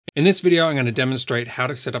In this video, I'm going to demonstrate how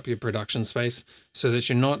to set up your production space so that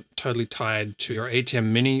you're not totally tied to your ATEM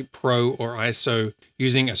Mini Pro or ISO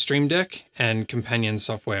using a Stream Deck and companion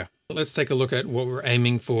software. Let's take a look at what we're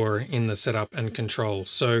aiming for in the setup and control.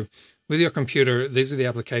 So with your computer, these are the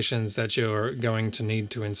applications that you're going to need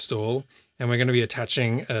to install. And we're going to be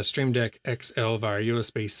attaching a Stream Deck XL via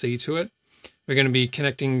USB-C to it. We're going to be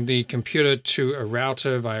connecting the computer to a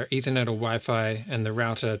router via Ethernet or Wi-Fi and the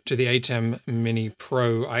router to the ATEM Mini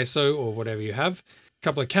Pro ISO or whatever you have. A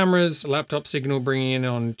couple of cameras, a laptop signal bringing in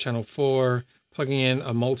on channel 4, plugging in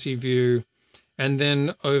a multi-view, and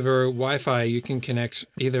then over Wi-Fi you can connect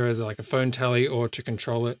either as like a phone tally or to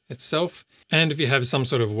control it itself. And if you have some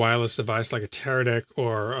sort of wireless device like a Teradek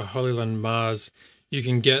or a Holyland Mars, you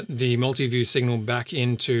can get the multi-view signal back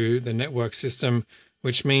into the network system,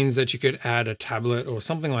 which means that you could add a tablet or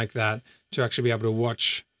something like that to actually be able to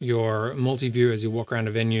watch your multi-view as you walk around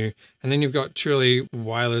a venue. And then you've got truly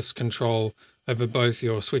wireless control over both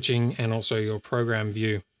your switching and also your program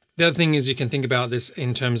view. The other thing is you can think about this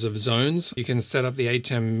in terms of zones. You can set up the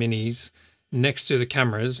ATEM Minis next to the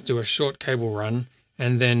cameras, do a short cable run,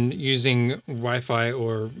 and then using Wi-Fi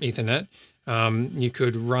or Ethernet, you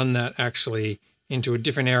could run that actually into a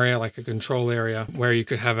different area, like a control area, where you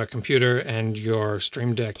could have a computer and your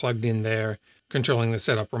Stream Deck plugged in there, controlling the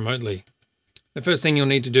setup remotely. The first thing you'll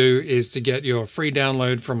need to do is to get your free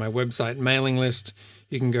download from my website mailing list.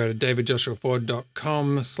 You can go to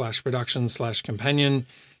davidjoshuaford.com/production/companion,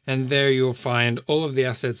 and there you'll find all of the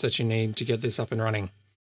assets that you need to get this up and running.